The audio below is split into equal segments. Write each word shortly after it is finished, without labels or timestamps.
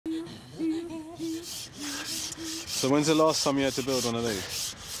So when's the last time you had to build one of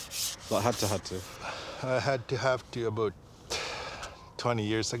these? Like had to? I had to have to about 20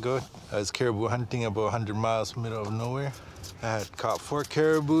 years ago. I was caribou hunting about 100 miles from the middle of nowhere. I had caught 4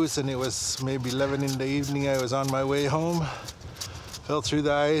 caribous and it was maybe 11 in the evening. I was on my way home, fell through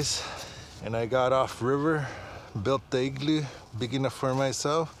the ice, and I got off river, built the igloo, big enough for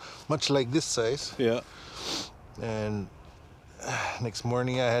myself, much like this size. Yeah. And next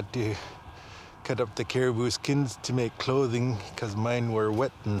morning I had to cut up the caribou skins to make clothing because mine were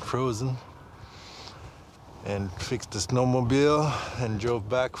wet and frozen. And fixed the snowmobile and drove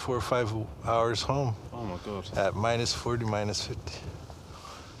back 4 or 5 hours home. Oh my God. At -40, -50.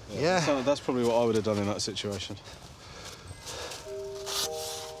 Yeah. So that's probably what I would have done in that situation.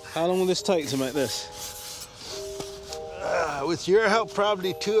 How long will this take to make this? With your help,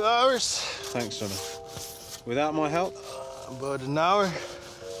 probably 2 hours. Thanks, Johnny. Without my help? About an hour.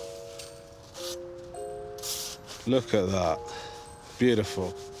 Look at that.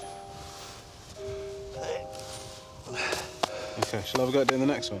 Beautiful. Okay, shall I have a go at doing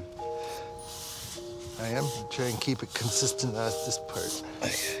the next one? I am. Try and keep it consistent as this part.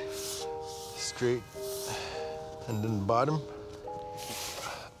 Okay. Straight. And then bottom.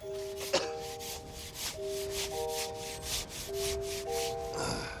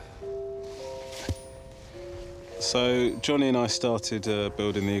 So Johnny and I started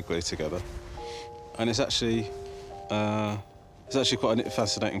building the igloo together, and it's actually quite a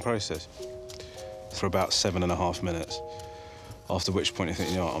fascinating process for about 7.5 minutes. After which point you think,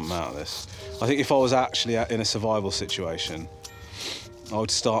 you know what, I'm out of this. I think if I was actually in a survival situation, I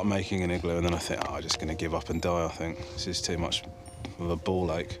would start making an igloo and then I think, oh, I'm just going to give up and die, I think. This is too much of a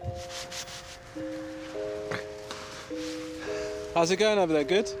ball ache. How's it going over there?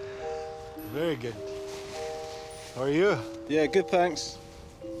 Good? Very good. How are you? Yeah, good, thanks.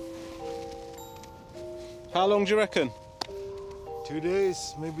 How long do you reckon? 2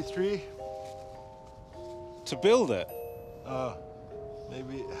 days, maybe 3. To build it?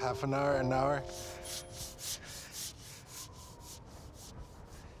 Maybe half an hour, an hour.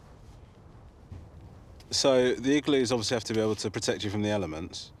 So the igloos obviously have to be able to protect you from the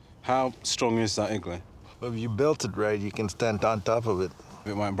elements. How strong is that igloo? Well, if you built it right, you can stand on top of it.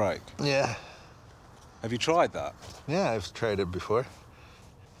 It won't break? Yeah. Have you tried that? Yeah, I've tried it before.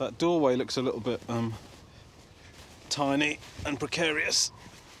 That doorway looks a little bit tiny and precarious.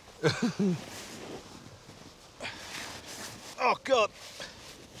 Oh, God.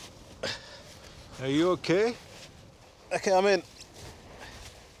 Are you okay? Okay, I'm in.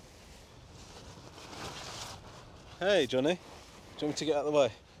 Hey, Johnny. Do you want me to get out of the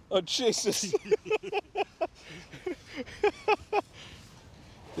way? Oh, Jesus.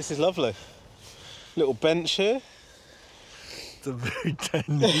 This is lovely. Little bench here. It's a very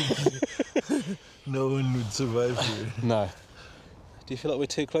tiny. No one would survive here. No. Do you feel like we're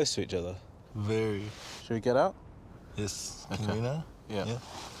too close to each other? Very. Should we get out? Yes. Okay. Can we now? Yeah.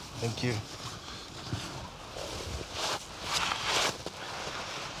 Thank you.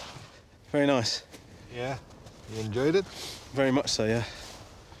 Very nice. Yeah. You enjoyed it? Very much so, yeah.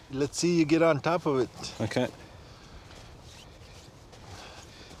 Let's see you get on top of it. Okay.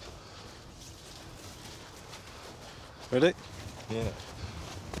 Ready? Yeah.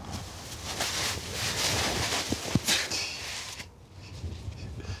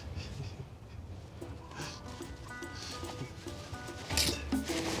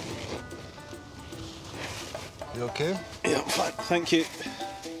 You okay? Yeah, I'm fine. Thank you.